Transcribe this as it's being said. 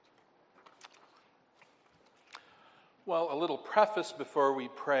Well, a little preface before we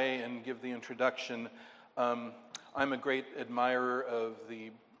pray and give the introduction. I'm a great admirer of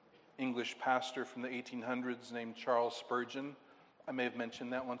the English pastor from the 1800s named Charles Spurgeon. I may have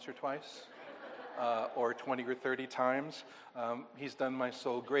mentioned that once or twice, or 20 or 30 times. He's done my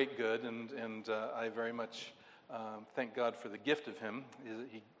soul great good, and I very much thank God for the gift of him.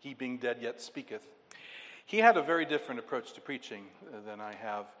 He being dead yet speaketh. He had a very different approach to preaching than I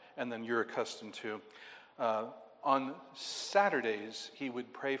have, and than you're accustomed to. On Saturdays, he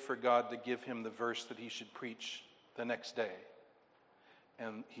would pray for God to give him the verse that he should preach the next day.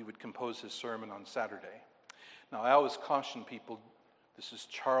 And he would compose his sermon on Saturday. Now, I always caution people, this is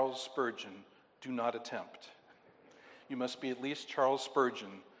Charles Spurgeon, do not attempt. You must be at least Charles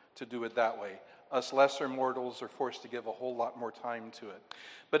Spurgeon to do it that way. Us lesser mortals are forced to give a whole lot more time to it.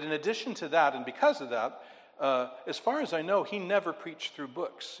 But in addition to that, and because of that, as far as I know, he never preached through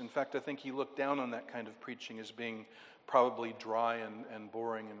books. In fact, I think he looked down on that kind of preaching as being probably dry and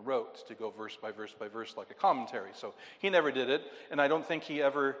boring and rote, to go verse by verse by verse like a commentary. So he never did it, and I don't think he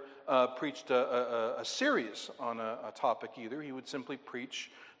ever preached a series on a topic either. He would simply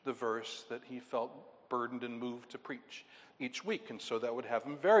preach the verse that he felt burdened and moved to preach each week, and so that would have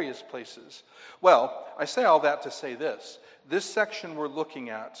him various places. Well, I say all that to say this. This section we're looking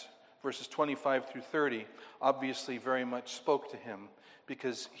at, verses 25 through 30, obviously very much spoke to him,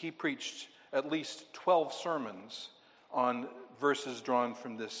 because he preached at least 12 sermons on verses drawn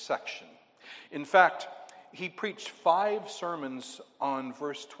from this section. In fact, he preached 5 sermons on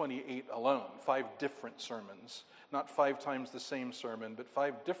verse 28 alone, 5 different sermons. Not 5 times the same sermon, but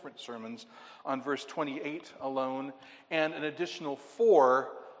 5 different sermons on verse 28 alone, and an additional 4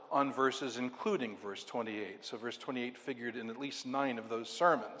 on verses including verse 28. So verse 28 figured in at least 9 of those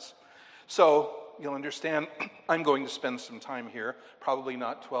sermons. So you'll understand I'm going to spend some time here, probably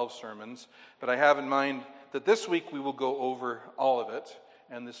not 12 sermons, but I have in mind that this week we will go over all of it,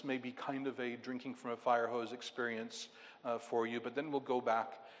 and this may be kind of a drinking from a fire hose experience for you, but then we'll go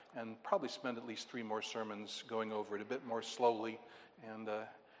back and probably spend at least 3 more sermons going over it a bit more slowly and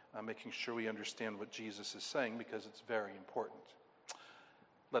making sure we understand what Jesus is saying, because it's very important.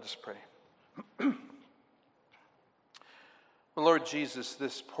 Let us pray. Lord Jesus,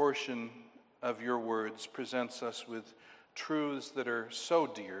 this portion of your words presents us with truths that are so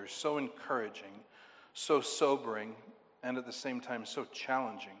dear, so encouraging, so sobering, and at the same time so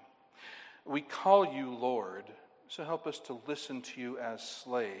challenging. We call you Lord, so help us to listen to you as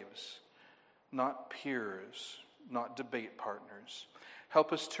slaves, not peers, not debate partners.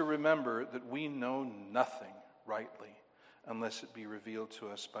 Help us to remember that we know nothing rightly unless it be revealed to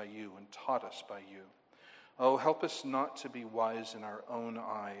us by you and taught us by you. Oh, help us not to be wise in our own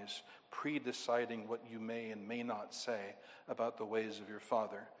eyes, pre-deciding what you may and may not say about the ways of your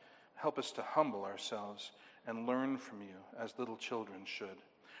Father. Help us to humble ourselves and learn from you as little children should,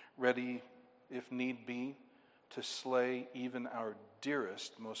 ready, if need be, to slay even our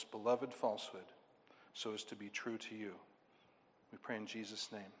dearest, most beloved falsehood, so as to be true to you. We pray in Jesus'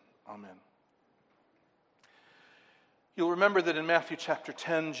 name. Amen. You'll remember that in Matthew chapter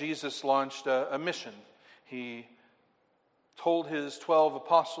 10, Jesus launched a mission. He told his 12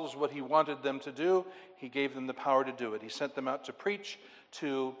 apostles what he wanted them to do. He gave them the power to do it. He sent them out to preach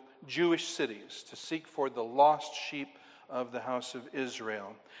to Jewish cities, to seek for the lost sheep of the house of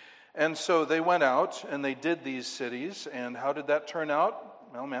Israel. And so they went out and they did these cities. And how did that turn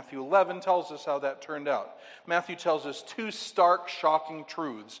out? Well, Matthew 11 tells us how that turned out. Matthew tells us 2 stark, shocking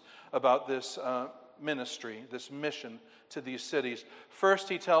truths about this ministry, this mission to these cities. First,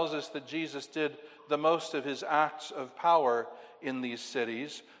 he tells us that Jesus did the most of his acts of power in these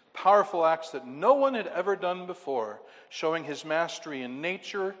cities, powerful acts that no one had ever done before, showing his mastery in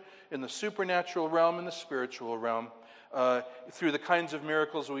nature, in the supernatural realm, in the spiritual realm, through the kinds of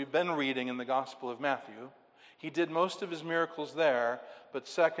miracles we've been reading in the Gospel of Matthew. He did most of his miracles there, but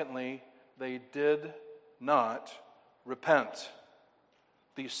secondly, they did not repent.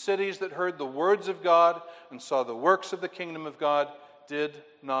 These cities that heard the words of God and saw the works of the kingdom of God did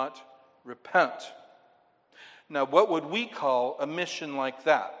not repent. Now, what would we call a mission like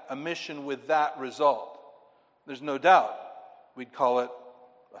that? A mission with that result? There's no doubt we'd call it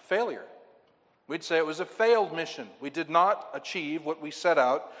a failure. We'd say it was a failed mission. We did not achieve what we set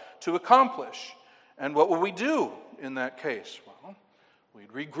out to accomplish. And what would we do in that case? Well, we'd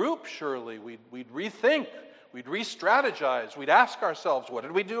regroup, surely. We'd rethink. We'd re-strategize. We'd ask ourselves, what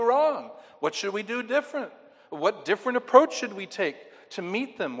did we do wrong? What should we do different? What different approach should we take to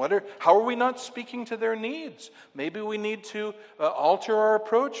meet them? How are we not speaking to their needs? Maybe we need to alter our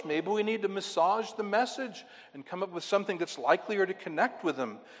approach. Maybe we need to massage the message and come up with something that's likelier to connect with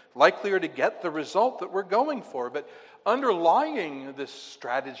them, likelier to get the result that we're going for. But underlying this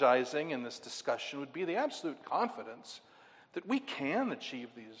strategizing and this discussion would be the absolute confidence that we can achieve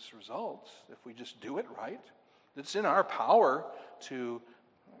these results if we just do it right. It's in our power to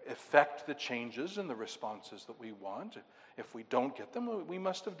effect the changes and the responses that we want. If we don't get them, we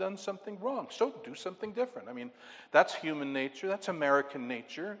must have done something wrong. So do something different. I mean, that's human nature. That's American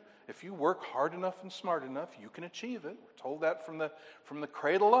nature. If you work hard enough and smart enough, you can achieve it. We're told that from the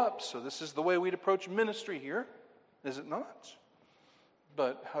cradle up. So this is the way we'd approach ministry here, is it not?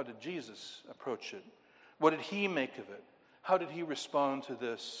 But how did Jesus approach it? What did he make of it? How did he respond to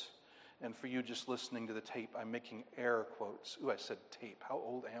this? And for you just listening to the tape, I'm making air quotes. Ooh, I said tape. How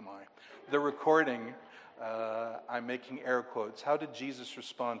old am I? The recording, I'm making air quotes. How did Jesus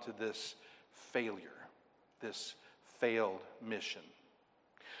respond to this failure, this failed mission?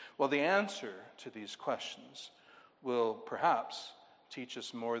 Well, the answer to these questions will perhaps teach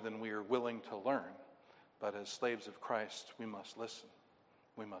us more than we are willing to learn. But as slaves of Christ, we must listen.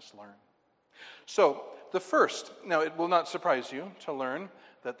 We must learn. So, the first, now it will not surprise you to learn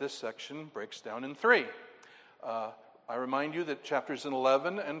that this section breaks down in three. I remind you that chapters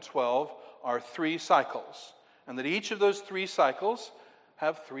 11 and 12 are 3 cycles, and that each of those 3 cycles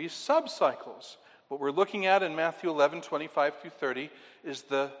have 3 sub-cycles. What we're looking at in Matthew 11, 25 through 30 is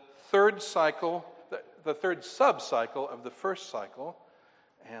the third cycle, the third sub-cycle of the first cycle.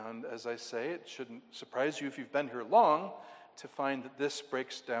 And as I say, it shouldn't surprise you if you've been here long to find that this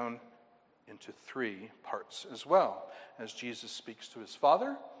breaks down into 3 parts as well. As Jesus speaks to his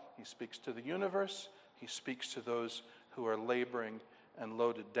Father, he speaks to the universe, he speaks to those who are laboring and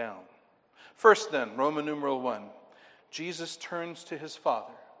loaded down. First then, Roman numeral 1, Jesus turns to his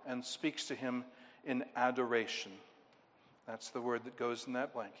Father and speaks to him in adoration. That's the word that goes in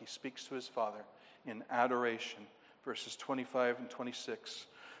that blank. He speaks to his Father in adoration. Verses 25 and 26.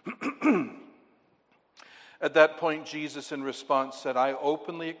 At that point, Jesus in response said, I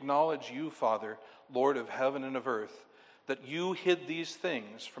openly acknowledge you, Father, Lord of heaven and of earth, that you hid these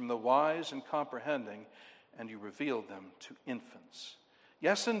things from the wise and comprehending, and you revealed them to infants.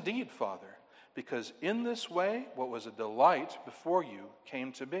 Yes, indeed, Father, because in this way, what was a delight before you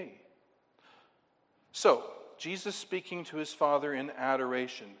came to be. So, Jesus speaking to his Father in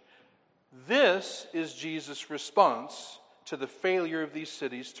adoration. This is Jesus' response to the failure of these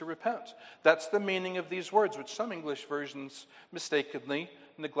cities to repent. That's the meaning of these words, which some English versions mistakenly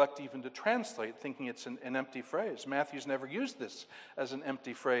neglect even to translate, thinking it's an empty phrase. Matthew's never used this as an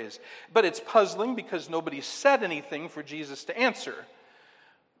empty phrase. But it's puzzling because nobody said anything for Jesus to answer.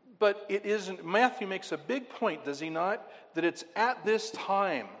 But it isn't. Matthew makes a big point, does he not? That it's at this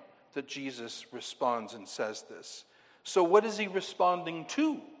time that Jesus responds and says this. So what is he responding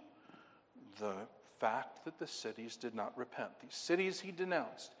to? The fact that the cities did not repent. These cities he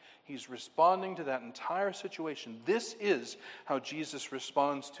denounced. He's responding to that entire situation. This is how Jesus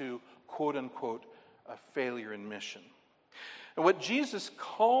responds to, quote unquote, a failure in mission. And what Jesus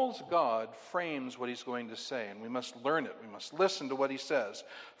calls God frames what he's going to say, and we must learn it. We must listen to what he says.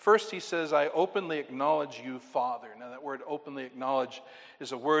 First, he says, I openly acknowledge you, Father. Now, that word openly acknowledge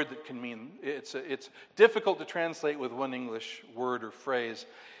is a word that can mean, it's difficult to translate with one English word or phrase.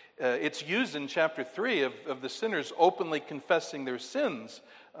 It's used in chapter 3 of the sinners openly confessing their sins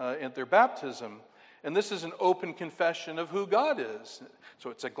at their baptism. And this is an open confession of who God is. So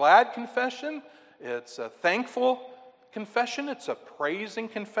it's a glad confession. It's a thankful confession. It's a praising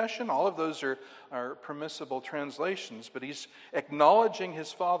confession. All of those are permissible translations. But he's acknowledging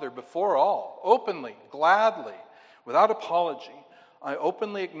his Father before all, openly, gladly, without apology. I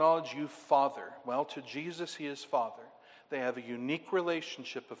openly acknowledge you, Father. Well, to Jesus, he is Father. They have a unique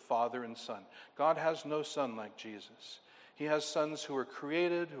relationship of father and son. God has no son like Jesus. He has sons who are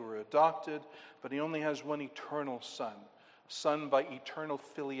created, who are adopted, but he only has one eternal son by eternal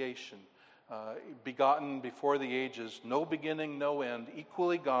filiation, begotten before the ages, no beginning, no end,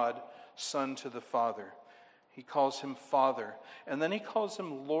 equally God, Son to the Father. He calls him Father, and then he calls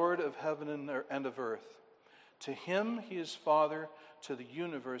him Lord of heaven and of earth. To him he is Father, to the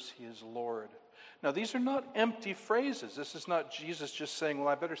universe he is Lord. Now, these are not empty phrases. This is not Jesus just saying, well,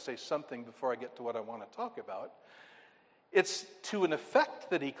 I better say something before I get to what I want to talk about. It's to an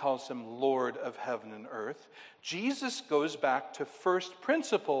effect that he calls him Lord of heaven and earth. Jesus goes back to first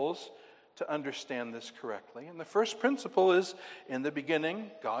principles to understand this correctly. And the first principle is, in the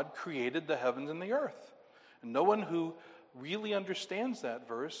beginning, God created the heavens and the earth. And no one who really understands that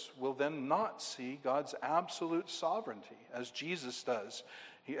verse will then not see God's absolute sovereignty, as Jesus does.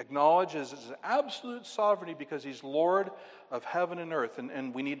 He acknowledges his absolute sovereignty because he's Lord of heaven and earth.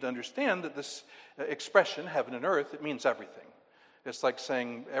 And we need to understand that this expression, heaven and earth, it means everything. It's like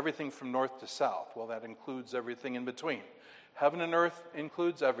saying everything from north to south. Well, that includes everything in between. Heaven and earth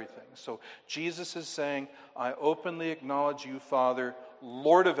includes everything. So Jesus is saying, I openly acknowledge you, Father,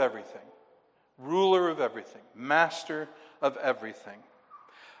 Lord of everything, ruler of everything, master of everything.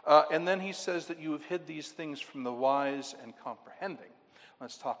 And then he says that you have hid these things from the wise and comprehending.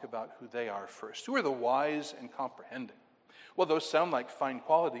 Let's talk about who they are first. Who are the wise and comprehending? Well, those sound like fine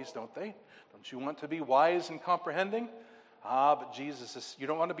qualities, don't they? Don't you want to be wise and comprehending? But Jesus is, you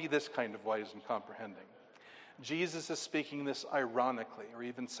don't want to be this kind of wise and comprehending. Jesus is speaking this ironically or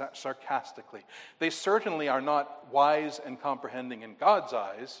even sarcastically. They certainly are not wise and comprehending in God's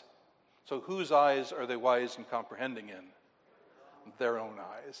eyes. So whose eyes are they wise and comprehending in? Their own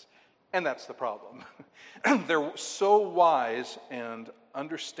eyes. And that's the problem. They're so wise and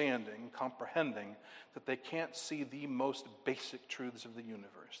understanding, comprehending, that they can't see the most basic truths of the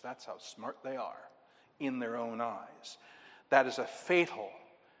universe. That's how smart they are in their own eyes. That is a fatal,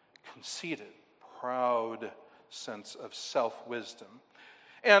 conceited, proud sense of self-wisdom.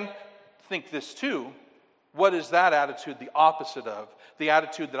 And think this too, what is that attitude the opposite of? The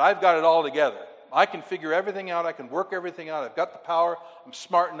attitude that I've got it all together. I can figure everything out, I can work everything out, I've got the power, I'm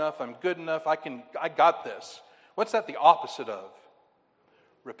smart enough, I'm good enough, I got this. What's that the opposite of?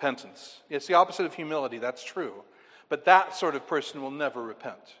 Repentance. It's the opposite of humility, that's true. But that sort of person will never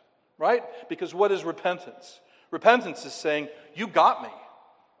repent, right? Because what is repentance? Repentance is saying, you got me.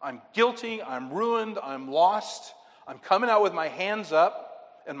 I'm guilty, I'm ruined, I'm lost. I'm coming out with my hands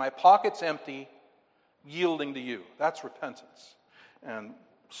up and my pockets empty, yielding to you. That's repentance. And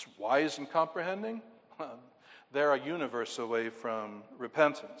wise and comprehending, they're a universe away from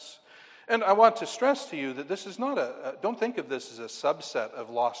repentance. And I want to stress to you that this is not don't think of this as a subset of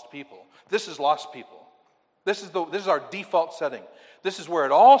lost people. This is lost people. This is our default setting. This is where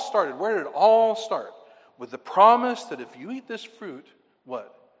it all started. Where did it all start? With the promise that if you eat this fruit,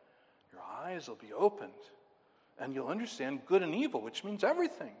 what? Your eyes will be opened and you'll understand good and evil, which means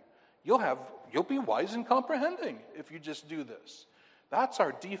everything. You'll be wise and comprehending if you just do this. That's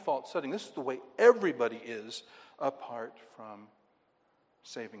our default setting. This is the way everybody is apart from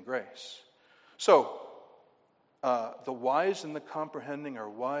saving grace. So, the wise and the comprehending are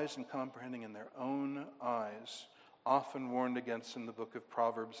wise and comprehending in their own eyes, often warned against in the book of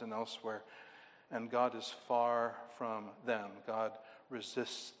Proverbs and elsewhere. And God is far from them. God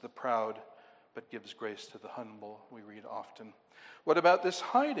resists the proud, but gives grace to the humble, we read often. What about this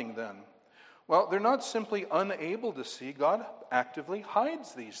hiding then? Well, they're not simply unable to see. God actively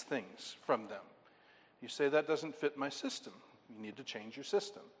hides these things from them. You say, that doesn't fit my system. You need to change your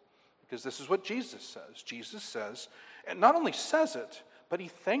system. Because this is what Jesus says. Jesus says, and not only says it, but he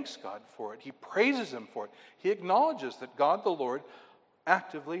thanks God for it. He praises him for it. He acknowledges that God the Lord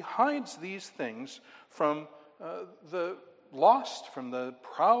actively hides these things from the lost, from the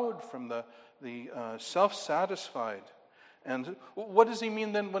proud, from the self-satisfied. And what does he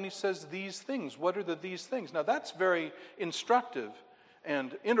mean then when he says these things? What are these things? Now that's very instructive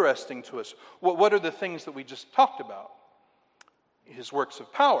and interesting to us. What are the things that we just talked about? His works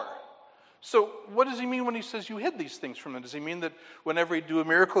of power. So what does he mean when he says you hid these things from him? Does he mean that whenever he'd do a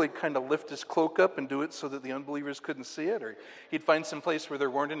miracle, he'd kind of lift his cloak up and do it so that the unbelievers couldn't see it? Or he'd find some place where there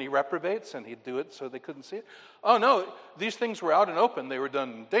weren't any reprobates and he'd do it so they couldn't see it? Oh no, these things were out and open. They were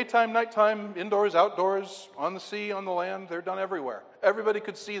done daytime, nighttime, indoors, outdoors, on the sea, on the land. They're done everywhere. Everybody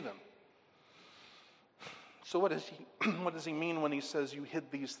could see them. So what does he mean when he says you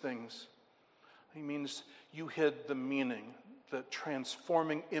hid these things? He means you hid the meaning, the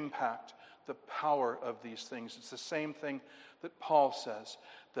transforming impact, the power of these things. It's the same thing that Paul says,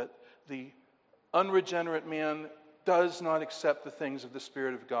 that the unregenerate man does not accept the things of the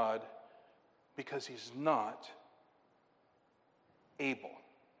Spirit of God because he's not able.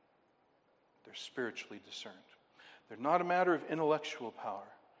 They're spiritually discerned. They're not a matter of intellectual power.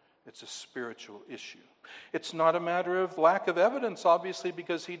 It's a spiritual issue. It's not a matter of lack of evidence, obviously,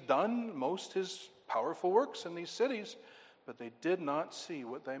 because he'd done most his powerful works in these cities, but they did not see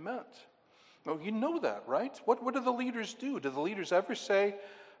what they meant. Oh, you know that, right? What do the leaders do? Do the leaders ever say,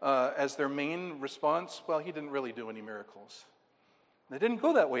 as their main response, well, he didn't really do any miracles? They didn't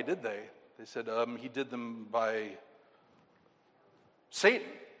go that way, did they? They said, he did them by Satan.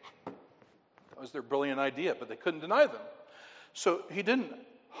 That was their brilliant idea, but they couldn't deny them. So he didn't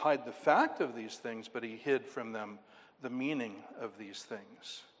hide the fact of these things, but he hid from them the meaning of these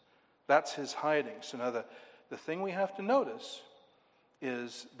things. That's his hiding. So now the thing we have to notice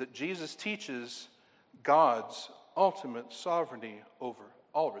is that Jesus teaches God's ultimate sovereignty over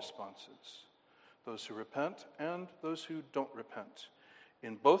all responses, those who repent and those who don't repent.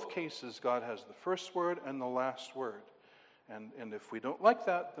 In both cases, God has the first word and the last word. And if we don't like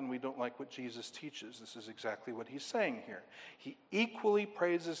that, then we don't like what Jesus teaches. This is exactly what he's saying here. He equally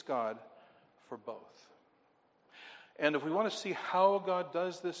praises God for both. And if we want to see how God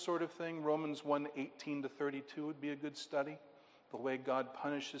does this sort of thing, Romans 1:18-32 would be a good study, the way God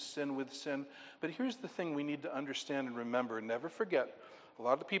punishes sin with sin. But here's the thing we need to understand and remember, and never forget. A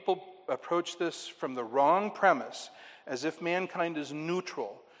lot of people approach this from the wrong premise, as if mankind is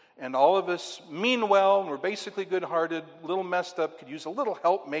neutral, and all of us mean well, and we're basically good-hearted, a little messed up, could use a little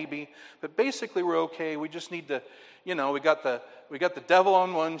help maybe, but basically we're okay. We just need to, we got the devil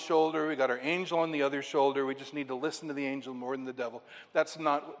on one shoulder, we got our angel on the other shoulder, we just need to listen to the angel more than the devil. That's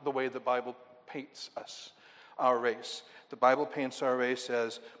not the way the Bible paints us, our race. The Bible paints our race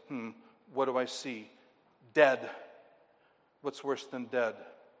as, what do I see? Dead. What's worse than dead?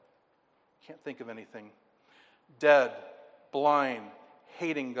 Can't think of anything. Dead, blind,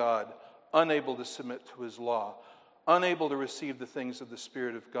 hating God, unable to submit to his law, unable to receive the things of the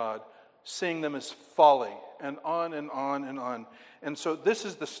Spirit of God, seeing them as folly, and on and on and on. And so this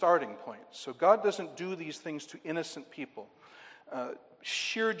is the starting point. So God doesn't do these things to innocent people.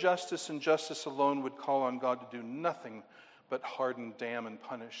 Sheer justice and justice alone would call on God to do nothing but harden, damn, and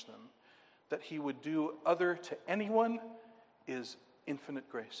punish them. That he would do other to anyone is infinite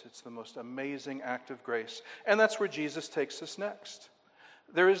grace. It's the most amazing act of grace. And that's where Jesus takes us next.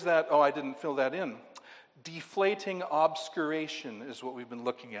 There is that, I didn't fill that in. Deflating obscuration is what we've been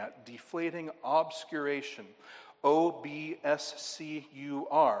looking at. Deflating obscuration. O-B-S-C-U-R.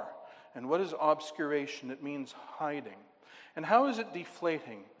 And what is obscuration? It means hiding. And how is it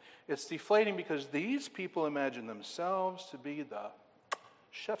deflating? It's deflating because these people imagine themselves to be the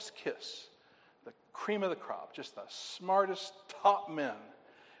chef's kiss, the cream of the crop, just the smartest top men.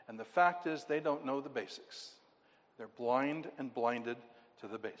 And the fact is they don't know the basics. They're blind and blinded to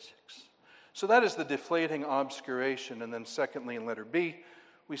the basics. So that is the deflating obscuration. And then secondly, in letter B,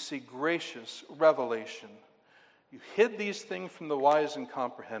 we see gracious revelation. You hid these things from the wise and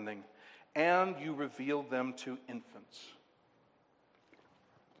comprehending, and you revealed them to infants.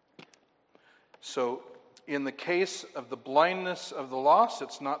 So in the case of the blindness of the lost,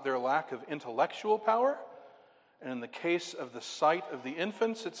 it's not their lack of intellectual power. And in the case of the sight of the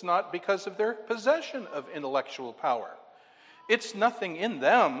infants, it's not because of their possession of intellectual power. It's nothing in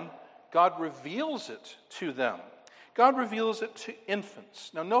them. God reveals it to them. God reveals it to infants.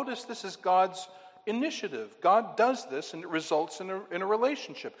 Now notice this is God's initiative. God does this and it results in a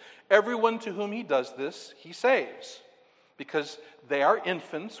relationship. Everyone to whom he does this, he saves. Because they are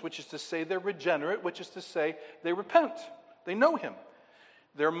infants, which is to say they're regenerate, which is to say they repent. They know him.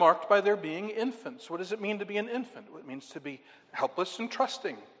 They're marked by their being infants. What does it mean to be an infant? It means to be helpless and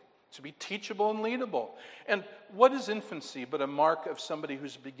trusting, to be teachable and leadable. And what is infancy but a mark of somebody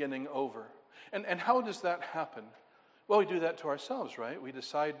who's beginning over? And how does that happen? Well, we do that to ourselves, right? We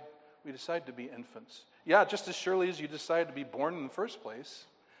decide to be infants. Yeah, just as surely as you decide to be born in the first place.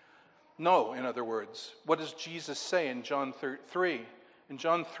 No, in other words, what does Jesus say in John 3? In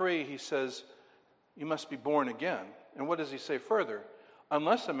John 3, he says, you must be born again. And what does he say further?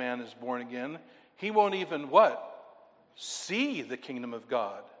 Unless a man is born again, he won't even what? See the kingdom of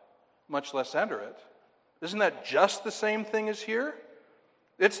God, much less enter it. Isn't that just the same thing as here?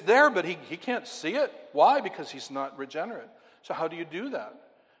 It's there, but he can't see it. Why? Because he's not regenerate. So how do you do that?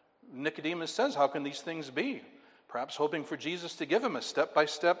 Nicodemus says, how can these things be? Perhaps hoping for Jesus to give him a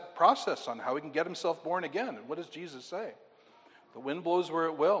step-by-step process on how he can get himself born again. And what does Jesus say? The wind blows where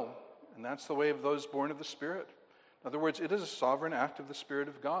it will, and that's the way of those born of the Spirit. In other words, it is a sovereign act of the Spirit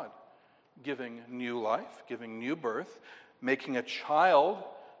of God, giving new life, giving new birth, making a child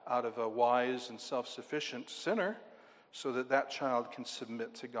out of a wise and self-sufficient sinner so that that child can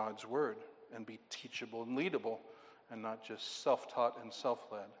submit to God's word and be teachable and leadable and not just self-taught and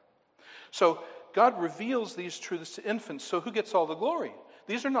self-led. So God reveals these truths to infants. So who gets all the glory?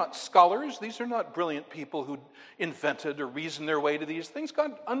 These are not scholars. These are not brilliant people who invented or reasoned their way to these things.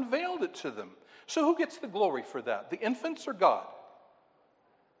 God unveiled it to them. So who gets the glory for that? The infants or God?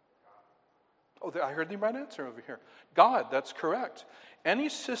 Oh, I heard the right answer over here. God, that's correct. Any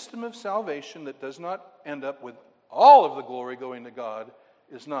system of salvation that does not end up with all of the glory going to God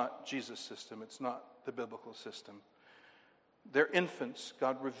is not Jesus' system. It's not the biblical system. They're infants.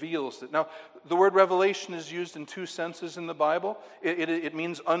 God reveals it. Now, the word revelation is used in two senses in the Bible. It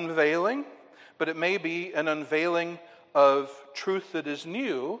means unveiling, but it may be an unveiling of truth that is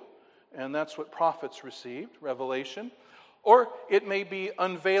new, and that's what prophets received, revelation. Or it may be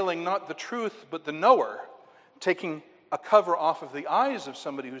unveiling not the truth, but the knower, taking a cover off of the eyes of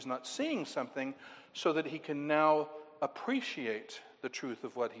somebody who's not seeing something so that he can now appreciate the truth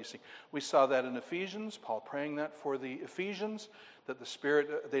of what he's seeing. We saw that in Ephesians, Paul praying that for the Ephesians, that the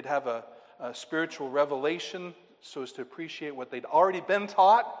Spirit, they'd have a spiritual revelation so as to appreciate what they'd already been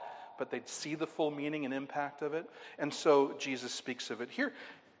taught, but they'd see the full meaning and impact of it. And so Jesus speaks of it here.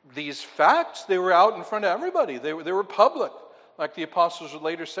 These facts, they were out in front of everybody. They were public. Like the apostles would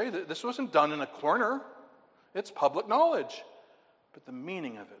later say, that this wasn't done in a corner. It's public knowledge. But the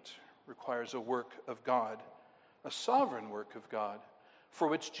meaning of it requires a work of God, a sovereign work of God, for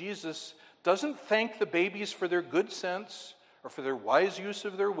which Jesus doesn't thank the babies for their good sense or for their wise use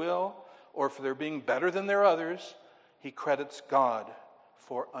of their will or for their being better than their others. He credits God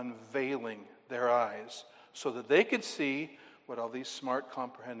for unveiling their eyes so that they could see what all these smart,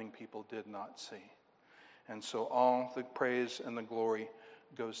 comprehending people did not see. And so all the praise and the glory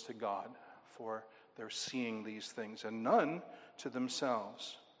goes to God for their seeing these things, and none to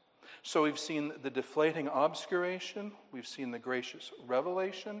themselves. So we've seen the deflating obscuration, we've seen the gracious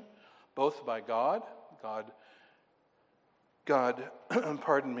revelation, both by God. God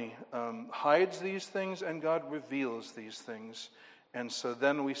hides these things, and God reveals these things. And so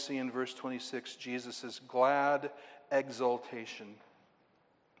then we see in verse 26 Jesus' glad exultation.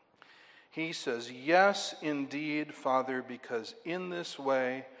 He says, "Yes, indeed, Father, because in this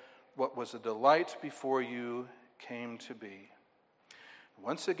way what was a delight before you came to be."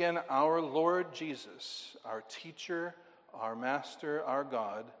 Once again, our Lord Jesus, our teacher, our master, our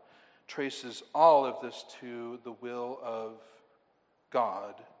God, traces all of this to the will of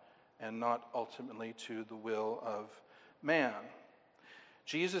God and not ultimately to the will of man.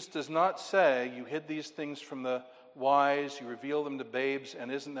 Jesus does not say, "You hid these things from the wise, you reveal them to babes,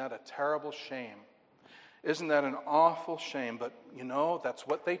 and isn't that a terrible shame? Isn't that an awful shame? But, that's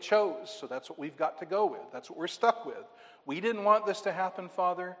what they chose, so that's what we've got to go with. That's what we're stuck with. We didn't want this to happen,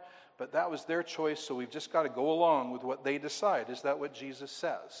 Father, but that was their choice, so we've just got to go along with what they decide." Is that what Jesus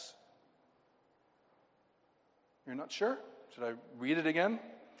says? You're not sure? Should I read it again?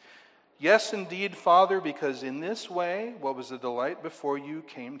 "Yes, indeed, Father, because in this way what was a delight before you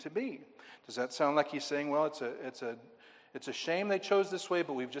came to be." Does that sound like he's saying, well, it's a shame they chose this way,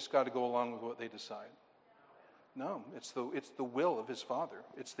 but we've just got to go along with what they decide? No, it's the will of his Father.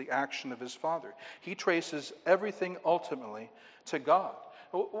 It's the action of his Father. He traces everything ultimately to God.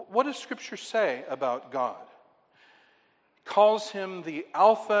 What does Scripture say about God? It calls him the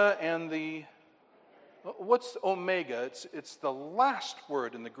Alpha and the... What's Omega? It's the last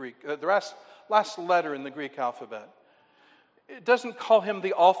word in the Greek, the last letter in the Greek alphabet. It doesn't call him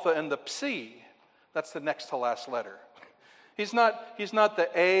the Alpha and the Psi. That's the next to last letter. He's not the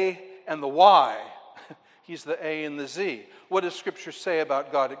A and the Y. He's the A and the Z. What does Scripture say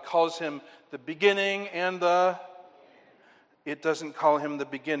about God? It calls him the beginning and the... It doesn't call him the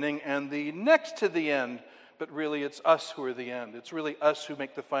beginning and the next to the end, but really it's us who are the end. It's really us who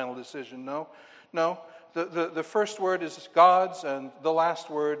make the final decision. No. The first word is God's, and the last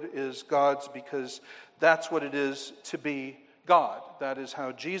word is God's, because that's what it is to be God. That is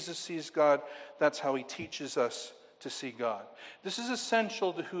how Jesus sees God. That's how he teaches us to see God. This is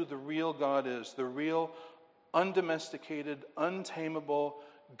essential to who the real God is, the real undomesticated, untamable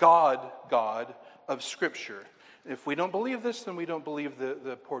God of Scripture. If we don't believe this, then we don't believe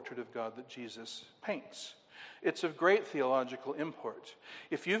the portrait of God that Jesus paints. It's of great theological import.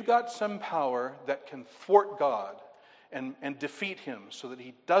 If you've got some power that can thwart God and defeat him so that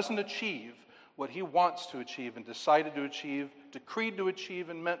he doesn't achieve what he wants to achieve and decided to achieve, decreed to achieve,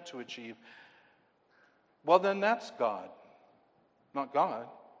 and meant to achieve, well, then that's God, not God,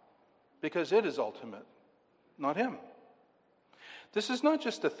 because it is ultimate, not him. This is not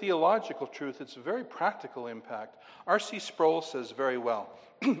just a theological truth, it's a very practical impact. R.C. Sproul says very well,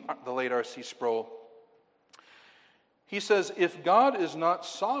 the late R.C. Sproul. He says, "If God is not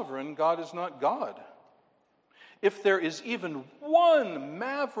sovereign, God is not God. If there is even one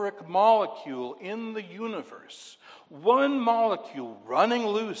maverick molecule in the universe, one molecule running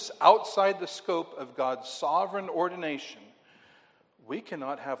loose outside the scope of God's sovereign ordination, we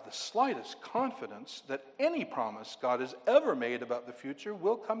cannot have the slightest confidence that any promise God has ever made about the future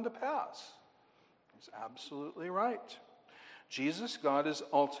will come to pass." He's absolutely right. Jesus, God, is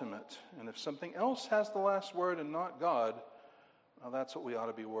ultimate. And if something else has the last word and not God, well, that's what we ought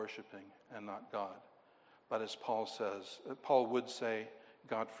to be worshiping and not God. But as Paul would say,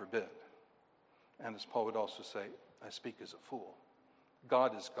 God forbid. And as Paul would also say, I speak as a fool.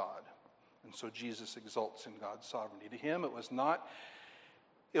 God is God. And so Jesus exalts in God's sovereignty. To him, it was not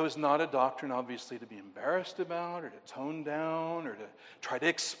It was not a doctrine, obviously, to be embarrassed about or to tone down or to try to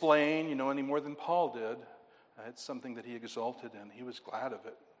explain, any more than Paul did. It's something that he exalted in. He was glad of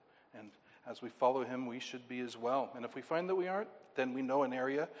it. And as we follow him, we should be as well. And if we find that we aren't, then we know an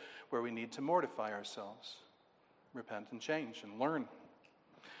area where we need to mortify ourselves, repent and change and learn.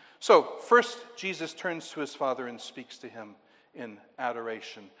 So, first, Jesus turns to his Father and speaks to him in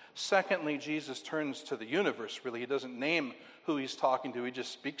adoration. Secondly, Jesus turns to the universe, really. He doesn't name who he's talking to. He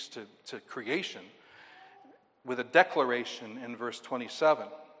just speaks to creation with a declaration in verse 27.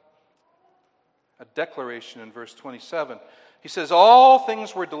 A declaration in verse 27. He says, "All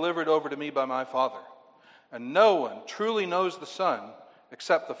things were delivered over to me by my Father, and no one truly knows the Son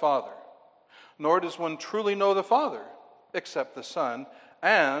except the Father, nor does one truly know the Father except the Son,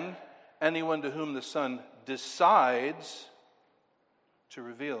 and anyone to whom the Son decides to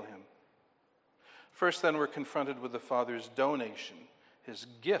reveal him." First, then, we're confronted with the Father's donation, his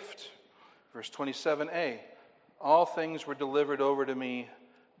gift. Verse 27a, "All things were delivered over to me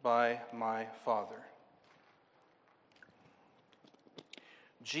by my Father."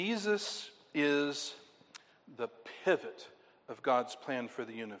 Jesus is the pivot of God's plan for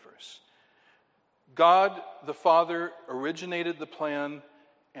the universe. God, the Father, originated the plan,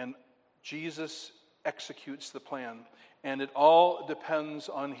 and Jesus executes the plan. And it all depends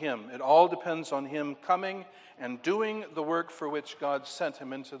on him. It all depends on him coming and doing the work for which God sent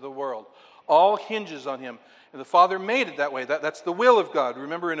him into the world. All hinges on him. And the Father made it that way. That's the will of God.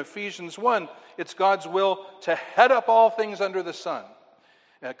 Remember in Ephesians 1, it's God's will to head up all things under the sun.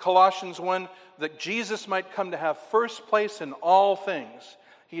 Colossians 1, that Jesus might come to have first place in all things.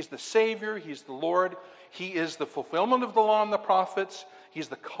 He's the Savior. He's the Lord. He is the fulfillment of the law and the prophets. He's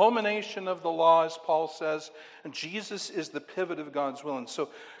the culmination of the law, as Paul says. And Jesus is the pivot of God's will. And so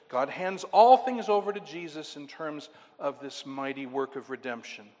God hands all things over to Jesus in terms of this mighty work of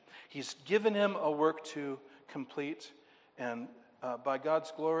redemption. He's given him a work to complete. And by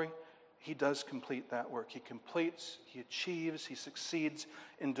God's glory, he does complete that work. He completes, he achieves, he succeeds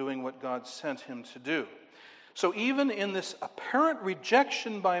in doing what God sent him to do. So even in this apparent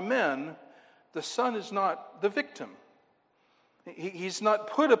rejection by men, the Son is not the victim. He's not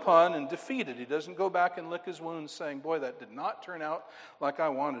put upon and defeated. He doesn't go back and lick his wounds saying, "Boy, that did not turn out like I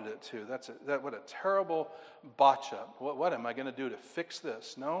wanted it to. What a terrible botch up. What am I going to do to fix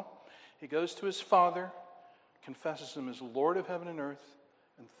this?" No. He goes to his Father, confesses him as Lord of heaven and earth,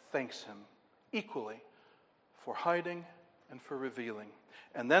 and thanks him equally for hiding and for revealing.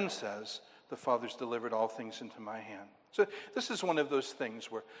 And then says, "The Father's delivered all things into my hand." So this is one of those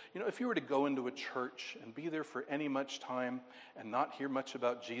things where, if you were to go into a church and be there for any much time and not hear much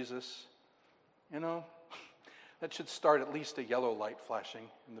about Jesus, that should start at least a yellow light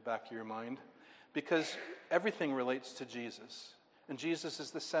flashing in the back of your mind, because everything relates to Jesus. And Jesus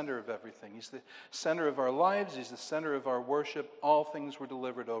is the center of everything. He's the center of our lives. He's the center of our worship. All things were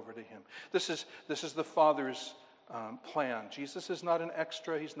delivered over to him. This is the Father's plan. Jesus is not an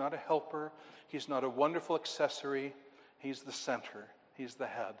extra. He's not a helper. He's not a wonderful accessory. He's the center. He's the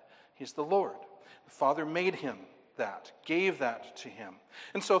head. He's the Lord. The Father made him that, gave that to him.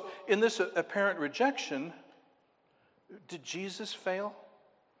 And so in this apparent rejection, did Jesus fail?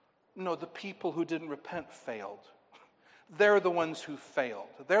 No, the people who didn't repent failed. They're the ones who failed.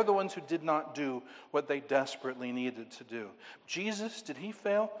 They're the ones who did not do what they desperately needed to do. Jesus, did he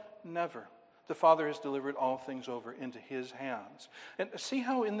fail? Never. The Father has delivered all things over into his hands. And see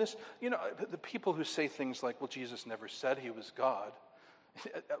how in this, the people who say things like, "Well, Jesus never said he was God."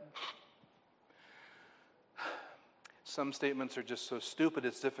 Some statements are just so stupid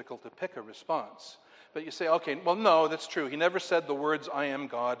it's difficult to pick a response. But you say, okay, well, no, that's true. He never said the words, "I am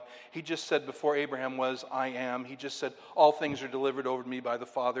God." He just said before Abraham was, "I am." He just said, "All things are delivered over to me by the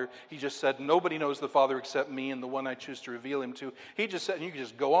Father." He just said, "Nobody knows the Father except me and the one I choose to reveal him to." He just said, and you can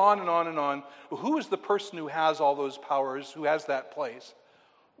just go on and on and on. Well, who is the person who has all those powers, who has that place?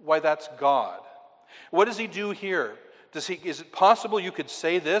 Why, that's God. What does he do here? Is it possible you could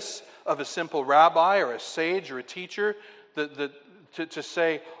say this of a simple rabbi or a sage or a teacher, to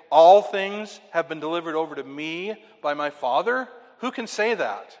say, "All things have been delivered over to me by my Father"? Who can say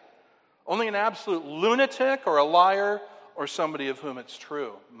that? Only an absolute lunatic or a liar or somebody of whom it's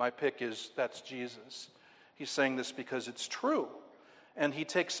true. My pick is that's Jesus. He's saying this because it's true. And he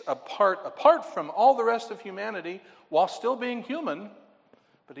takes apart from all the rest of humanity while still being human,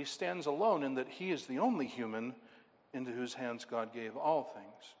 but he stands alone in that he is the only human into whose hands God gave all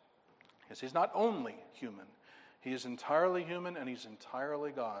things. Because he's not only human. He is entirely human and he's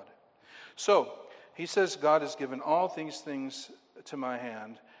entirely God. So, he says, God has given all these things to my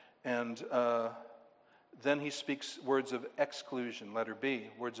hand. And Then he speaks words of exclusion, letter B,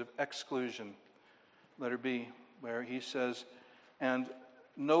 words of exclusion, letter B, where he says, and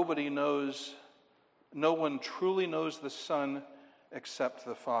no one truly knows the Son except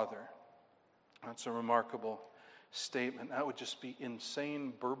the Father. That's a remarkable statement. That would just be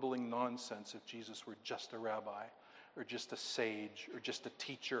insane, burbling nonsense if Jesus were just a rabbi or just a sage or just a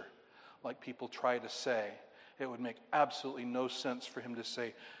teacher, like people try to say. It would make absolutely no sense for him to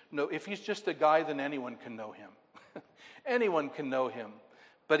say, no, if he's just a guy, then anyone can know him. Anyone can know him.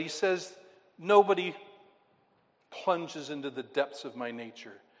 But he says, nobody plunges into the depths of my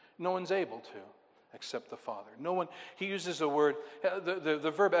nature. No one's able to, except the Father. No one. He uses a word.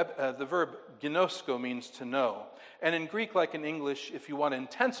 The verb ginosko means to know. And in Greek, like in English, if you want to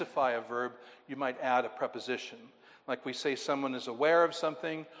intensify a verb, you might add a preposition. Like we say someone is aware of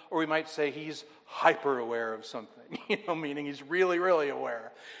something, or we might say he's hyper aware of something, meaning he's really, really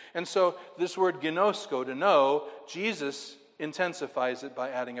aware. And so this word ginosko, to know, Jesus intensifies it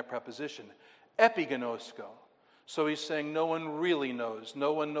by adding a preposition, epiginosko. So he's saying no one really knows.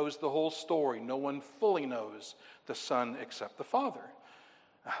 No one knows the whole story. No one fully knows the Son except the Father.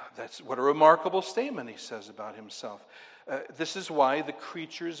 That's what a remarkable statement he says about himself. This is why the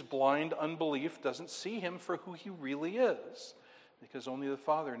creature's blind unbelief doesn't see him for who he really is, because only the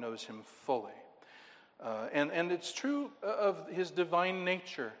Father knows him fully. And it's true of his divine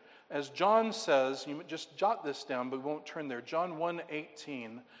nature. As John says, you just jot this down, but we won't turn there. John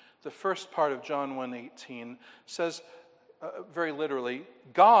 1:18, the first part of John 1:18 says, very literally,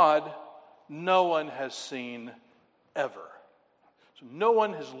 God no one has seen ever. So no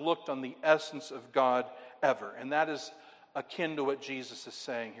one has looked on the essence of God ever. And that is akin to what Jesus is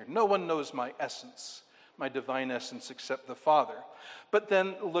saying here. No one knows my essence, my divine essence, except the Father. But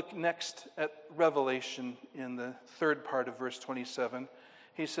then look next at Revelation in the third part of verse 27.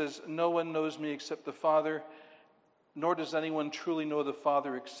 He says, no one knows me except the Father, nor does anyone truly know the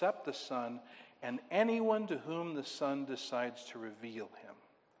Father except the Son, and anyone to whom the Son decides to reveal him.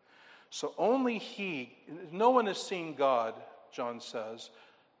 So only he, no one has seen God, John says,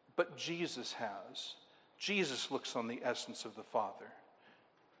 but Jesus has. Jesus looks on the essence of the Father.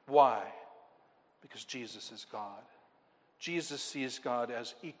 Why? Because Jesus is God. Jesus sees God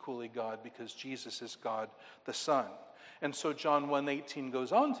as equally God because Jesus is God the Son. And so John 1:18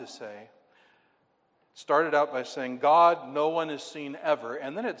 goes on to say, started out by saying, God no one has seen ever.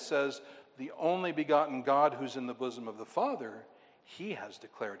 And then it says, the only begotten God who's in the bosom of the Father, he has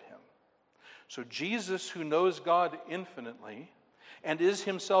declared him. So Jesus, who knows God infinitely and is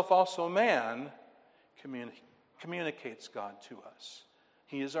himself also man, communicates God to us.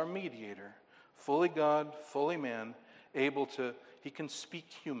 He is our mediator, fully God, fully man, he can speak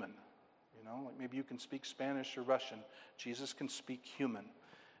human. Like maybe you can speak Spanish or Russian. Jesus can speak human,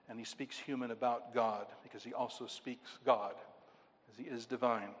 and he speaks human about God because he also speaks God, as he is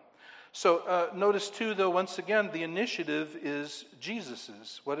divine. So notice too, though, once again, the initiative is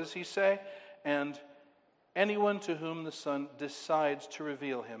Jesus's. What does he say? And anyone to whom the Son decides to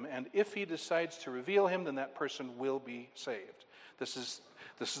reveal him. And if he decides to reveal him, then that person will be saved. This is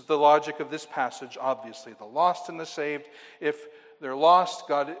the logic of this passage, obviously. The lost and the saved. If they're lost,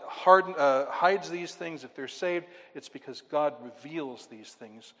 God hides these things. If they're saved, it's because God reveals these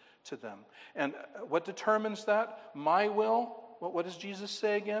things to them. And what determines that? My will? What does Jesus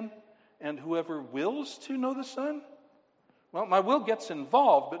say again? And whoever wills to know the Son? Well, my will gets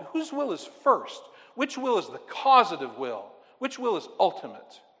involved, but whose will is first? Which will is the causative will? Which will is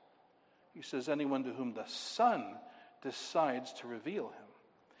ultimate? He says, anyone to whom the Son decides to reveal him.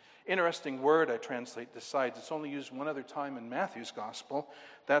 Interesting word, I translate decides. It's only used one other time in Matthew's gospel.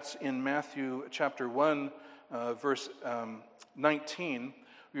 That's in Matthew chapter 1, verse 19.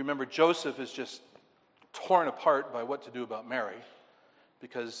 Remember, Joseph is just torn apart by what to do about Mary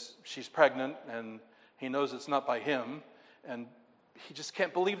because she's pregnant and he knows it's not by him. And he just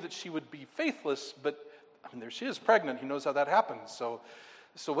can't believe that she would be faithless, but there she is, pregnant. He knows how that happens.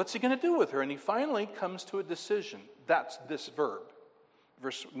 So what's he going to do with her? And he finally comes to a decision. That's this verb.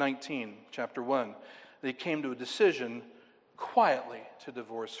 Verse 19, chapter 1. They came to a decision quietly to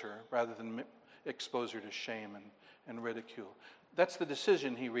divorce her rather than expose her to shame and ridicule. That's the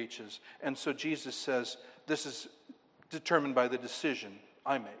decision he reaches. And so Jesus says, this is determined by the decision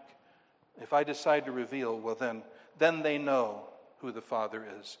I make. If I decide to reveal, well then they know who the Father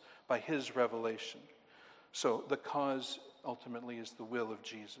is by his revelation. So the cause ultimately is the will of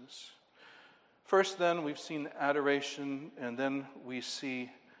Jesus. First then, we've seen adoration, and then we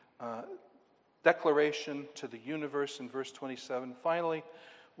see declaration to the universe in verse 27. Finally,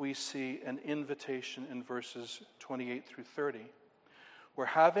 we see an invitation in verses 28 through 30. We're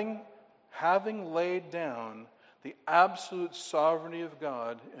having having laid down the absolute sovereignty of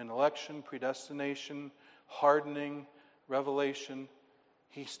God in election, predestination, hardening, revelation,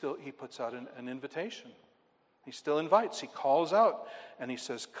 he puts out an invitation. He still invites. He calls out and he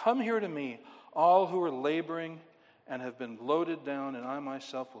says, "Come here to me, all who are laboring and have been loaded down, and I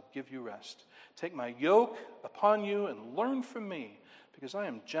myself will give you rest. Take my yoke upon you and learn from me, because I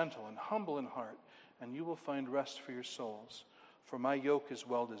am gentle and humble in heart, and you will find rest for your souls. For my yoke is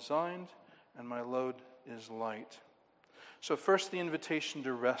well designed, and my load is light." So first, the invitation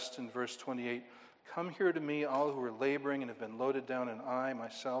to rest in verse 28. "Come here to me, all who are laboring and have been loaded down, and I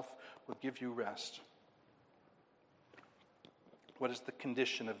myself will give you rest." What is the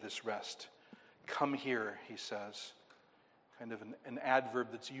condition of this rest? Come here, he says. Kind of an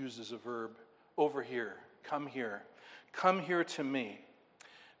adverb that's used as a verb. Over here. Come here. Come here to me.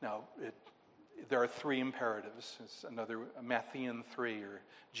 Now, there are three imperatives. It's another Matthean 3 or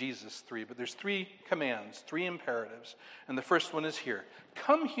Jesus 3. But there's three commands, three imperatives. And the first one is here.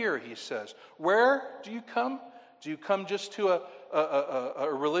 Come here, he says. Where do you come? Do you come just to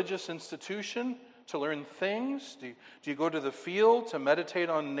a religious institution to learn things? Do you go to the field to meditate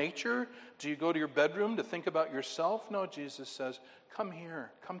on nature? Do you go to your bedroom to think about yourself? No, Jesus says, come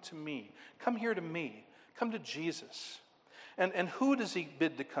here, come to me. Come here to me. Come to Jesus. And who does he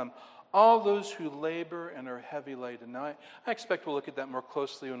bid to come? All those who labor and are heavy laden. Now, I expect we'll look at that more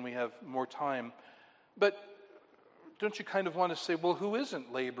closely when we have more time. But don't you kind of want to say, well, who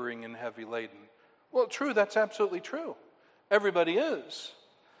isn't laboring and heavy laden? Well, true, that's absolutely true. Everybody is.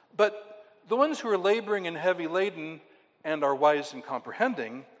 But the ones who are laboring and heavy laden and are wise and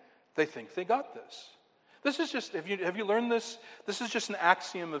comprehending, they think they got this. This is just, have you learned this? This is just an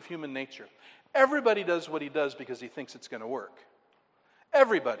axiom of human nature. Everybody does what he does because he thinks it's going to work.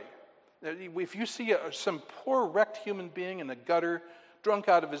 Everybody. If you see some poor wrecked human being in the gutter, drunk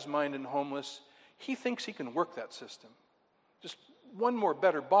out of his mind and homeless, he thinks he can work that system. Just one more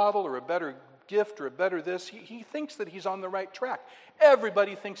better bottle or a better gift or a better this, he thinks that he's on the right track.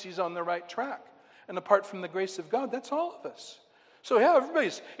 Everybody thinks he's on the right track. And apart from the grace of God, that's all of us. So yeah,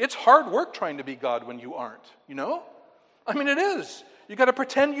 it's hard work trying to be God when you aren't, you know? I mean, it is. You got to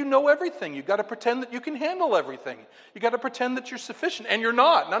pretend you know everything. You got to pretend that you can handle everything. You got to pretend that you're sufficient, and you're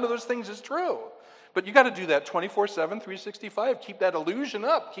not. None of those things is true. But you got to do that 24/7, 365. Keep that illusion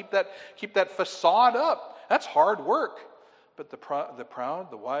up. Keep that facade up. That's hard work. But the proud,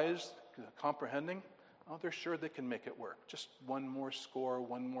 the wise, the comprehending, oh, they're sure they can make it work. Just one more score,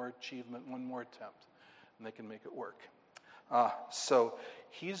 one more achievement, one more attempt, and they can make it work. So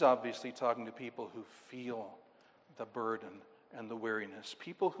he's obviously talking to people who feel the burden and the weariness,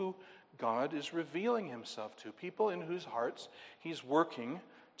 people who God is revealing himself to, people in whose hearts he's working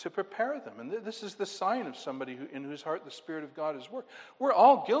to prepare them. And this is the sign of somebody in whose heart the Spirit of God is working. We're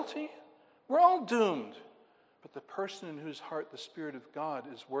all guilty. We're all doomed. But the person in whose heart the Spirit of God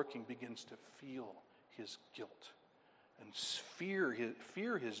is working begins to feel his guilt and fear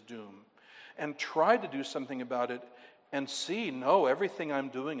his doom and try to do something about it and see, no, everything I'm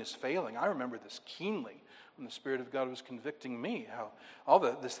doing is failing. I remember this keenly when the Spirit of God was convicting me, how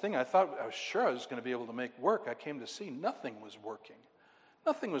this thing I thought I was sure I was going to be able to make work, I came to see nothing was working.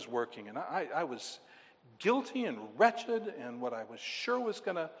 Nothing was working, and I was guilty and wretched, and what I was sure was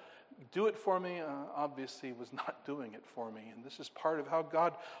going to do it for me, obviously was not doing it for me. And this is part of how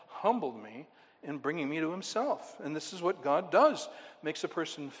God humbled me in bringing me to himself. And this is what God does, makes a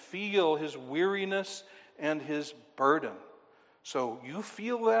person feel his weariness and his burden. So you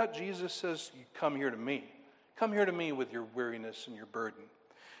feel that? Jesus says, come here to me. Come here to me with your weariness and your burden.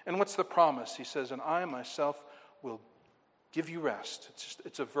 And what's the promise? He says, and I myself will give you rest.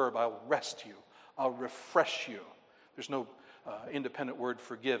 It's a verb. I'll rest you. I'll refresh you. There's no independent word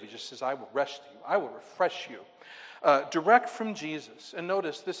for give. He just says, I will rest you. I will refresh you. Direct from Jesus. And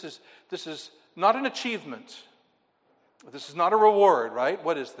notice, this is not an achievement. This is not a reward, right?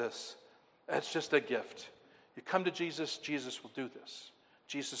 What is this? It's just a gift. You come to Jesus, Jesus will do this.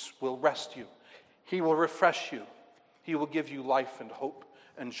 Jesus will rest you. He will refresh you. He will give you life and hope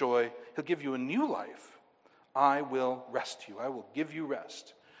and joy. He'll give you a new life. I will rest you. I will give you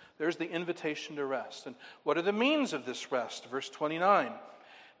rest. There's the invitation to rest. And what are the means of this rest? Verse 29.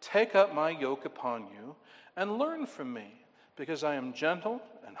 Take up my yoke upon you and learn from me, because I am gentle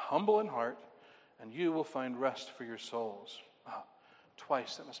and humble in heart, and you will find rest for your souls.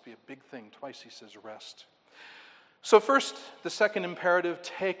 Twice, that must be a big thing. Twice he says rest. So first, the second imperative,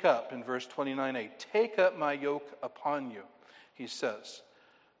 take up, in verse 29a. Take up my yoke upon you, he says.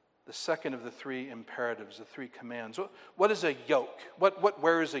 The second of the three imperatives, the three commands. What is a yoke? What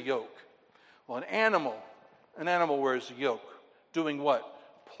wears a yoke? Well, an animal wears a yoke. Doing what?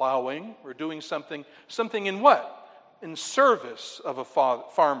 plowing or doing something in what? In service of a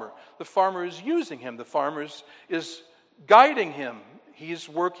farmer. The farmer is using him. The farmer is guiding him. He's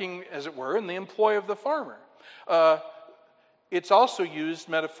working, as it were, in the employ of the farmer. It's also used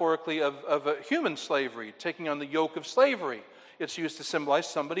metaphorically of a human slavery, taking on the yoke of slavery. It's used to symbolize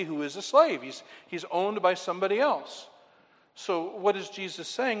somebody who is a slave. He's owned by somebody else. So what is Jesus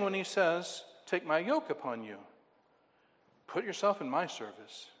saying when he says, take my yoke upon you? Put yourself in my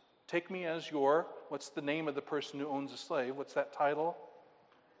service. Take me as your, what's the name of the person who owns a slave? What's that title?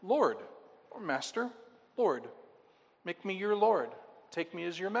 Lord or master. Lord. Make me your Lord. Take me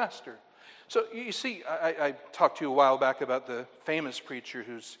as your master. So you see, I talked to you a while back about the famous preacher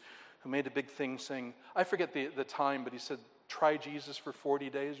who made a big thing saying, I forget the time, but he said, try Jesus for 40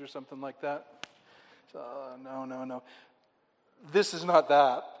 days or something like that. So, no. This is not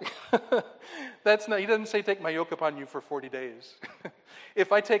that. That's not. He doesn't say, take my yoke upon you for 40 days.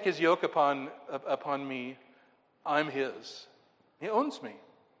 If I take his yoke upon me, I'm his. He owns me,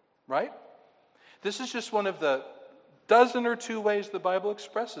 right? This is just one of the dozen or two ways the Bible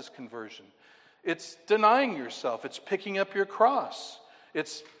expresses conversion. It's denying yourself. It's picking up your cross.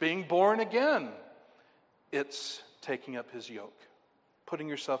 It's being born again. It's taking up his yoke, putting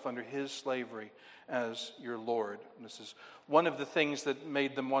yourself under his slavery as your Lord. And this is one of the things that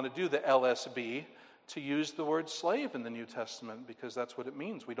made them want to do the LSB, to use the word slave in the New Testament, because that's what it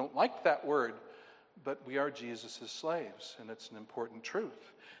means. We don't like that word, but we are Jesus' slaves, and it's an important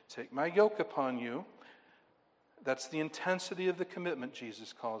truth. Take my yoke upon you. That's the intensity of the commitment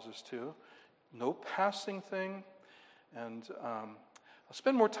Jesus calls us to. No passing thing. And I'll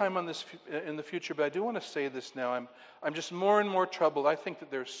spend more time on this in the future, but I do want to say this now. I'm just more and more troubled. I think that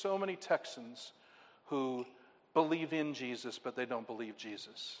there's so many Texans who believe in Jesus, but they don't believe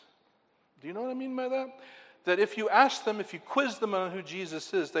Jesus. Do you know what I mean by that? That if you ask them, if you quiz them on who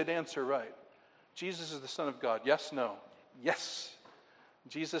Jesus is, they'd answer right. Jesus is the Son of God. Yes, no. Yes.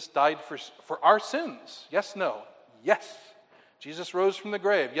 Jesus died for our sins. Yes, no. Yes. Jesus rose from the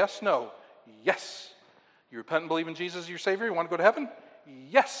grave. Yes, no. Yes. You repent and believe in Jesus as your Savior? You want to go to heaven?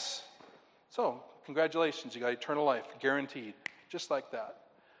 Yes. So, congratulations. You got eternal life. Guaranteed. Just like that.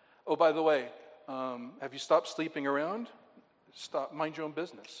 Oh, by the way, have you stopped sleeping around? Mind your own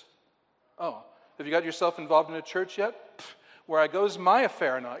business. Oh, have you got yourself involved in a church yet? Pfft, where I go is my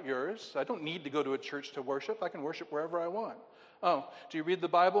affair, not yours. I don't need to go to a church to worship. I can worship wherever I want. Oh, do you read the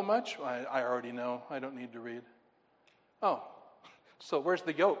Bible much? I already know. I don't need to read. Oh, so where's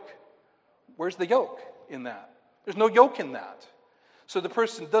the yoke? Where's the yoke in that? There's no yoke in that. So the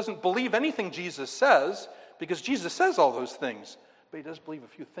person doesn't believe anything Jesus says, because Jesus says all those things. But he does believe a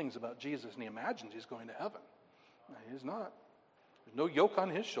few things about Jesus, and he imagines he's going to heaven. No, he's not. There's no yoke on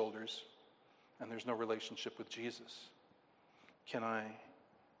his shoulders, and there's no relationship with Jesus. Can I?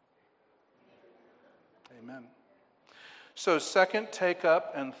 Amen. So second, take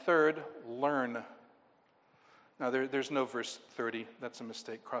up, and third, learn. Now there's no verse 30. That's a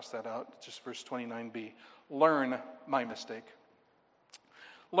mistake. Cross that out. Just verse 29b. Learn, my mistake.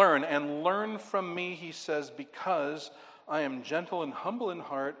 Learn, and learn from me, he says, because I am gentle and humble in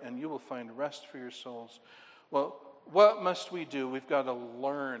heart, and you will find rest for your souls. Well, what must we do? We've got to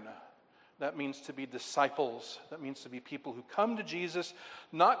learn. That means to be disciples. That means to be people who come to Jesus,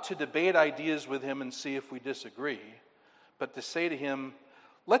 not to debate ideas with him and see if we disagree, but to say to him,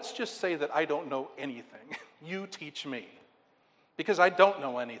 let's just say that I don't know anything. You teach me, because I don't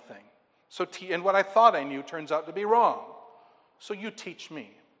know anything. And what I thought I knew turns out to be wrong. So you teach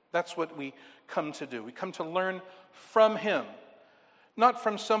me. That's what we come to do. We come to learn from him. Not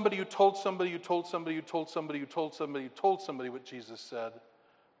from somebody who told somebody who told somebody who told somebody who told somebody who told somebody what Jesus said,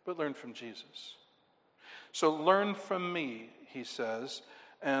 but learn from Jesus. So learn from me, he says.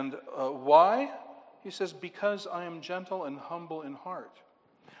 And why? He says, because I am gentle and humble in heart.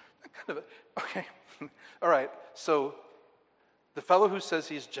 Okay, all right. So the fellow who says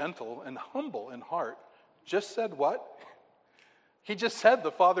he's gentle and humble in heart just said what? He just said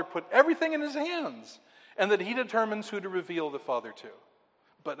the Father put everything in his hands, and that he determines who to reveal the Father to.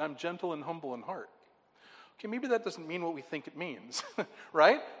 But I'm gentle and humble in heart. Okay, maybe that doesn't mean what we think it means,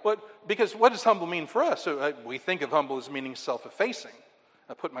 right? Because what does humble mean for us? So we think of humble as meaning self-effacing.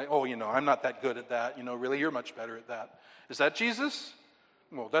 I'm not that good at that. Really, you're much better at that. Is that Jesus?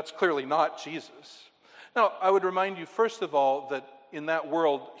 Well, that's clearly not Jesus. Now, I would remind you, first of all, that in that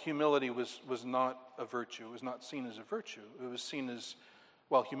world, humility was not a virtue. It was not seen as a virtue. It was seen as,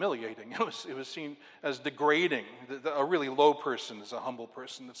 humiliating. It was seen as degrading. A really low person is a humble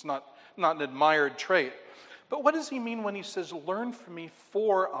person. It's not an admired trait. But what does he mean when he says, learn from me,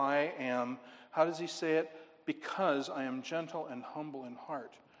 for I am, how does he say it? because I am gentle and humble in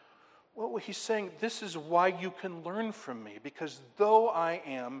heart. Well, he's saying this is why you can learn from me, because though I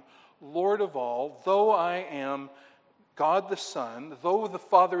am Lord of all, though I am God the Son, though the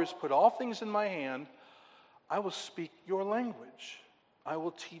Father has put all things in my hand, I will speak your language. I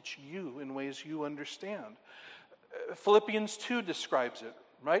will teach you in ways you understand. Philippians 2 describes it,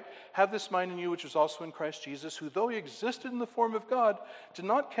 right? Have this mind in you, which was also in Christ Jesus, who, though he existed in the form of God, did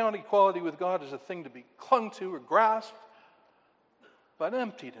not count equality with God as a thing to be clung to or grasped, but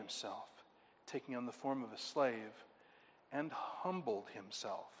emptied himself, taking on the form of a slave, and humbled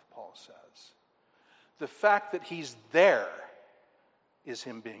himself, Paul says. The fact that he's there is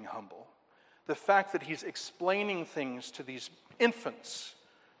him being humble. The fact that he's explaining things to these infants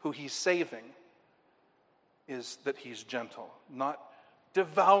who he's saving is that he's gentle, not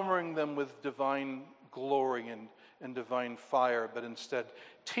devouring them with divine glory and divine fire, but instead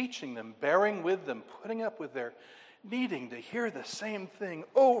teaching them, bearing with them, putting up with their needing to hear the same thing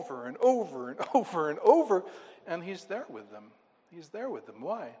over and over and over and over, and he's there with them. He's there with them.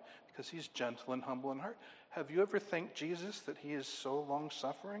 Why? Because he's gentle and humble in heart. Have you ever thanked Jesus that he is so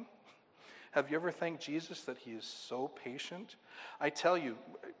long-suffering? Have you ever thanked Jesus that he is so patient? I tell you,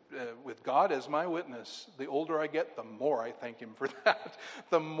 with God as my witness, the older I get, the more I thank him for that.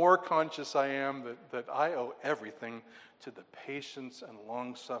 The more conscious I am that I owe everything to the patience and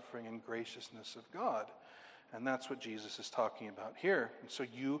long-suffering and graciousness of God. And that's what Jesus is talking about here. And so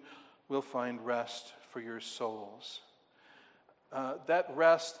you will find rest for your souls. That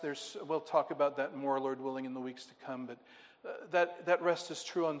rest, we'll talk about that more, Lord willing, in the weeks to come, but that rest is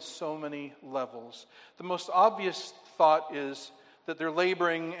true on so many levels. The most obvious thought is that they're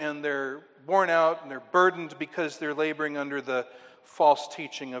laboring and they're worn out and they're burdened because they're laboring under the false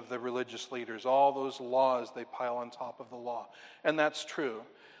teaching of the religious leaders, all those laws they pile on top of the law. And that's true.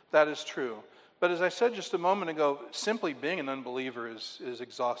 That is true. But as I said just a moment ago, simply being an unbeliever is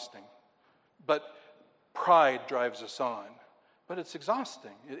exhausting. But pride drives us on. But it's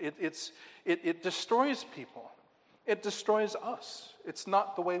exhausting. It destroys people. It destroys us. It's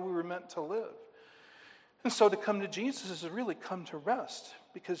not the way we were meant to live. And so to come to Jesus is to really come to rest,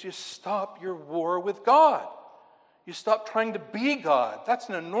 because you stop your war with God. You stop trying to be God. That's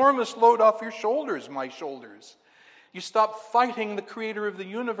an enormous load off your shoulders, my shoulders. You stop fighting the creator of the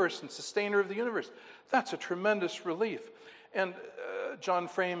universe and sustainer of the universe. That's a tremendous relief. And John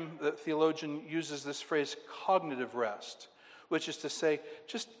Frame, the theologian, uses this phrase, cognitive rest, which is to say,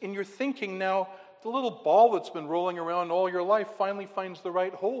 just in your thinking now, the little ball that's been rolling around all your life finally finds the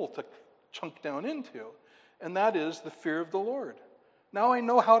right hole to chunk down into. And that is the fear of the Lord. Now I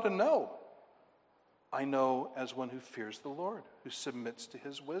know how to know. I know as one who fears the Lord, who submits to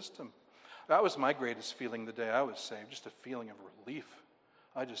his wisdom. That was my greatest feeling the day I was saved, just a feeling of relief.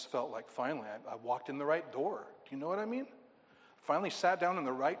 I just felt like finally I walked in the right door. Do you know what I mean? Finally sat down in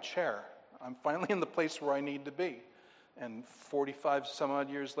the right chair. I'm finally in the place where I need to be. And 45 some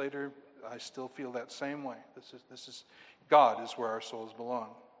odd years later, I still feel that same way. This is God is where our souls belong.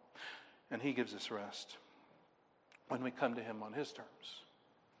 And he gives us rest when we come to him on his terms.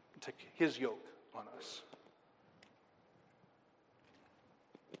 Take his yoke on us.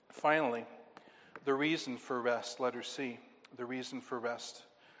 Finally, the reason for rest, letter C, the reason for rest.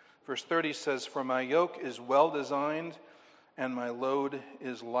 Verse 30 says, "For my yoke is well designed and my load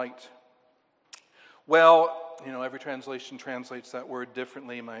is light." Well, every translation translates that word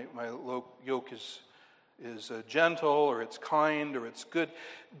differently. My yoke is gentle, or it's kind, or it's good.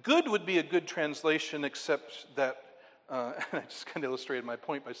 Good would be a good translation, except that, I just kind of illustrated my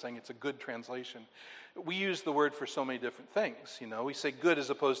point by saying it's a good translation. We use the word for so many different things. We say good as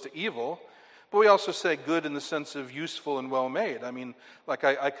opposed to evil, but we also say good in the sense of useful and well-made. I mean, like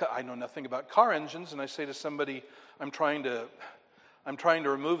I know nothing about car engines, and I say to somebody, I'm trying to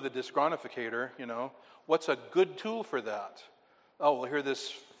remove the disgronificator, What's a good tool for that? Oh, well, here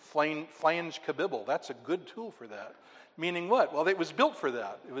this flange kabibble. That's a good tool for that. Meaning what? Well, it was built for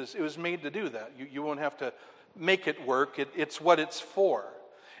that. It was made to do that. You won't have to make it work. It's what it's for.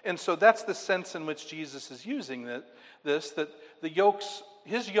 And so that's the sense in which Jesus is using that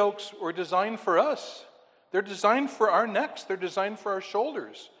his yokes were designed for us. They're designed for our necks. They're designed for our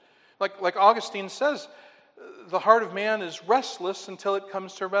shoulders. Like Augustine says, the heart of man is restless until it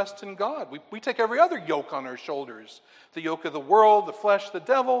comes to rest in God. We take every other yoke on our shoulders. The yoke of the world, the flesh, the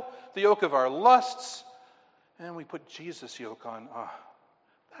devil, the yoke of our lusts. And we put Jesus' yoke on.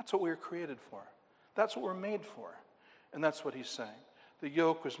 That's what we were created for. That's what we're made for. And that's what he's saying. The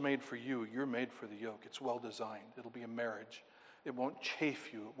yoke was made for you. You're made for the yoke. It's well designed. It'll be a marriage It won't chafe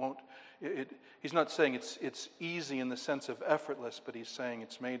you. It won't. He's not saying it's easy in the sense of effortless, but he's saying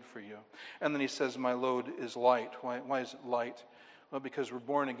it's made for you. And then he says, my load is light. Why is it light? Well, because we're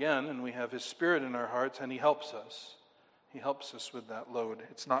born again and we have his Spirit in our hearts, and he helps us. He helps us with that load.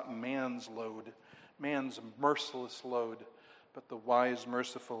 It's not man's load, man's merciless load, but the wise,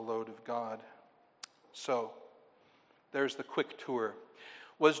 merciful load of God. So, there's the quick tour.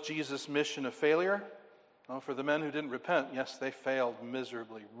 Was Jesus' mission a failure? Well, for the men who didn't repent, yes, they failed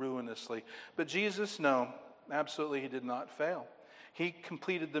miserably, ruinously. But Jesus, no, absolutely he did not fail. He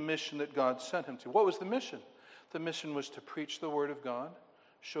completed the mission that God sent him to. What was the mission? The mission was to preach the word of God,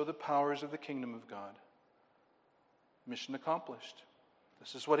 show the powers of the kingdom of God. Mission accomplished.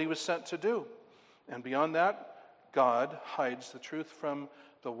 This is what he was sent to do. And beyond that, God hides the truth from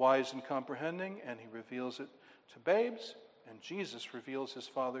the wise and comprehending, and he reveals it to babes. And Jesus reveals his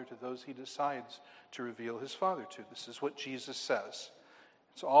Father to those he decides to reveal his Father to. This is what Jesus says.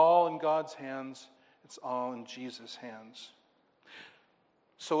 It's all in God's hands. It's all in Jesus' hands.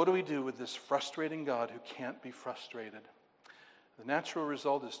 So what do we do with this frustrating God who can't be frustrated? The natural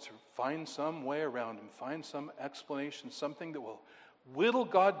result is to find some way around him, find some explanation, something that will whittle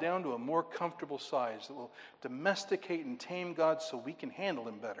God down to a more comfortable size, that will domesticate and tame God so we can handle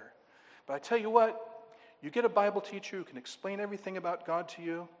him better. But I tell you what, you get a Bible teacher who can explain everything about God to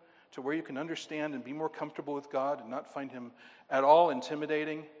you, to where you can understand and be more comfortable with God and not find him at all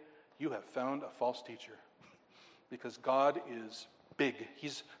intimidating, you have found a false teacher. Because God is big.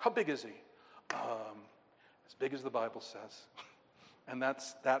 How big is he? As big as the Bible says. And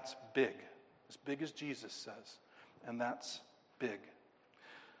that's big. As big as Jesus says. And that's big.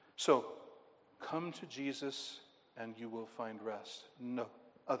 So, come to Jesus and you will find rest. No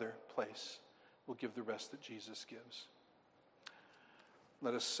other place will give the rest that Jesus gives.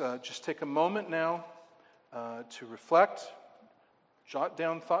 Let us just take a moment now to reflect, jot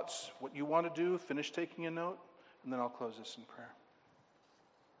down thoughts, what you want to do, finish taking a note, and then I'll close this in prayer.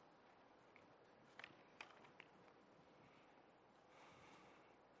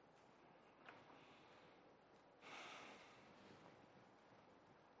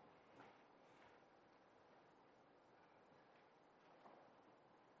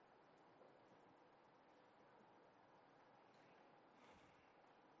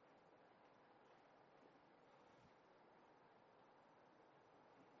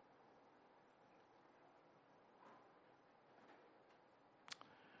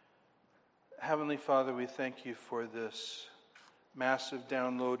 Heavenly Father, we thank you for this massive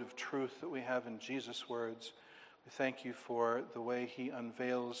download of truth that we have in Jesus' words. We thank you for the way he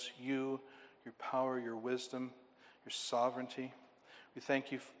unveils you, your power, your wisdom, your sovereignty. We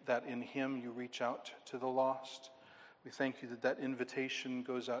thank you that in him you reach out to the lost. We thank you that that invitation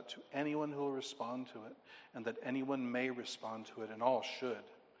goes out to anyone who will respond to it, and that anyone may respond to it, and all should.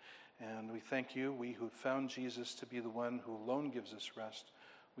 And we thank you, we who found Jesus to be the one who alone gives us rest,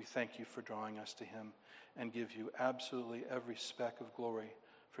 we thank you for drawing us to him and give you absolutely every speck of glory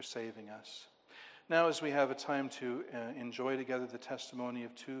for saving us. Now, as we have a time to enjoy together the testimony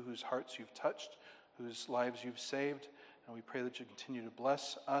of two whose hearts you've touched, whose lives you've saved, and we pray that you continue to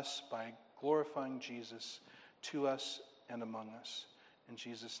bless us by glorifying Jesus to us and among us. In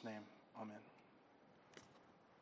Jesus' name, amen.